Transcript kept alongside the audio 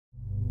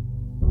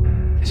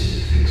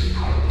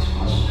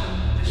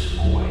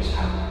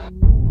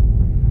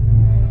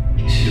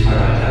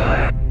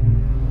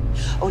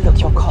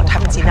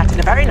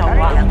a very long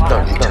one.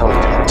 No, you tell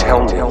me.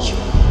 Tell me.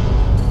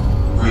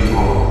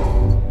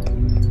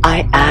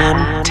 I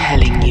am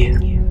telling you.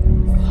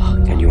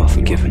 And you are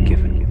forgiven.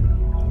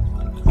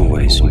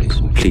 Always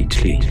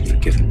completely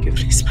forgiven.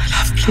 Please, my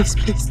love,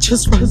 please,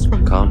 just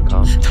run. Calm.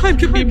 Time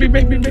can be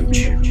Don't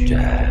you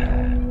dare.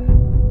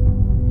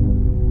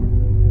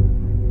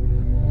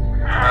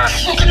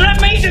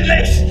 Let me do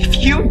this!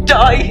 If you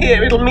die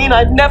here, it'll mean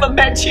I've never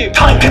met you.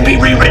 Time can be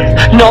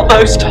rewritten. Not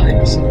those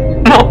times.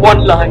 Not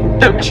one line.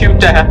 Don't you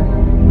dare.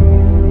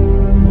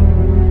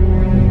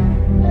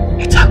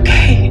 It's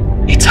okay.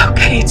 It's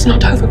okay. It's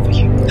not over for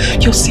you.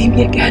 You'll see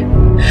me again.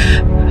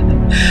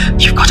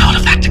 You've got all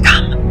of that to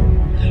come.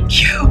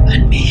 You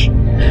and me.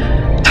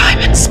 Time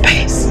and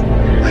space.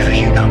 Whether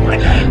you know my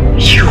name,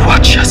 You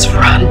watch us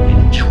run.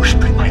 you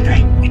whisper my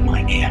name in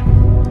my ear.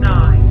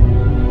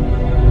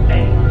 9, 8.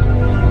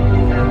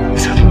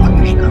 There's only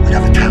one week I would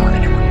ever tell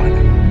anyone my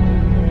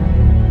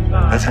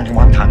name. There's only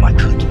one time I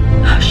could.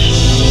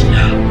 Hush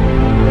now.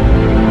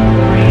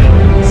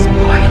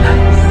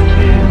 Spoilers.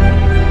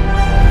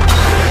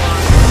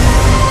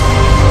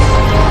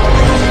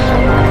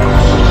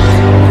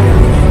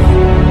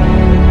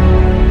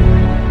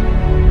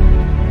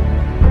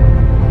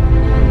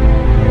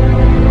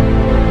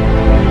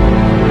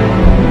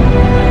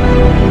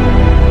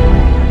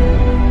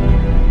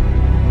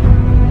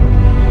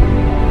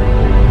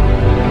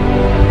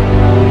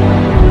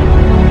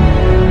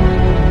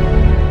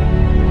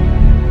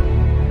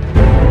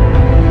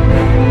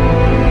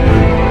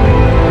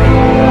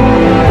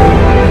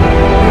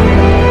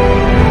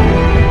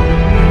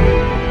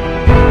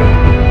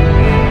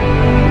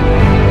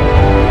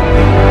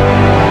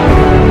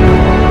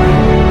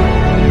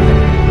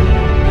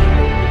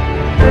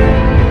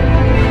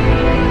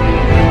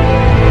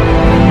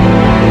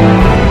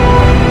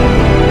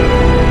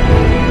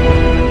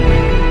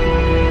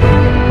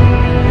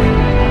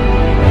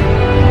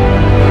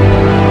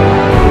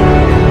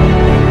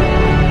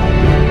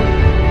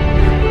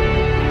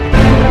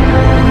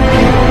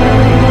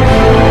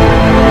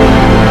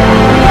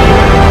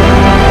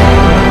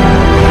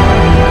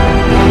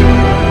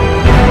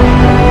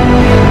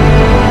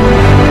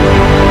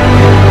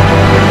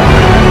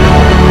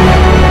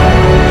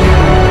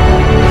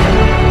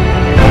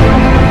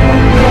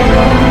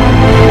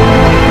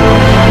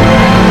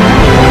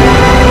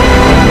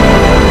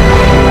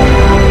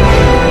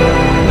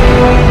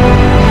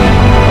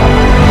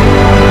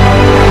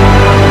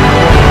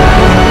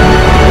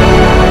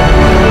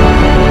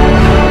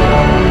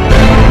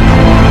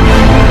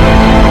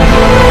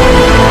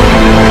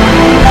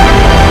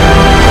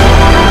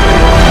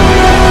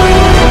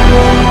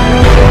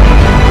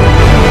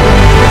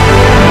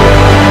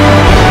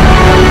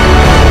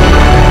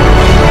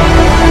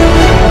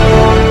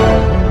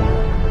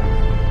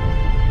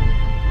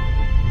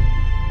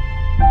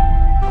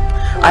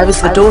 I was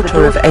the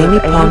daughter of Amy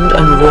Pond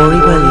and Rory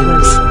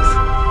Williams.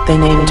 They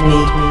named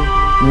me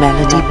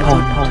Melody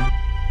Pond.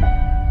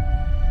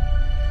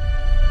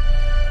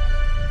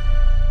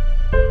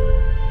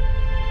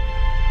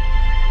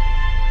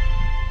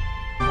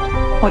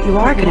 What you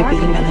are going to be,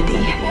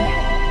 Melody,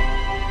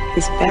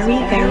 is very,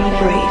 very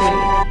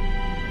brave.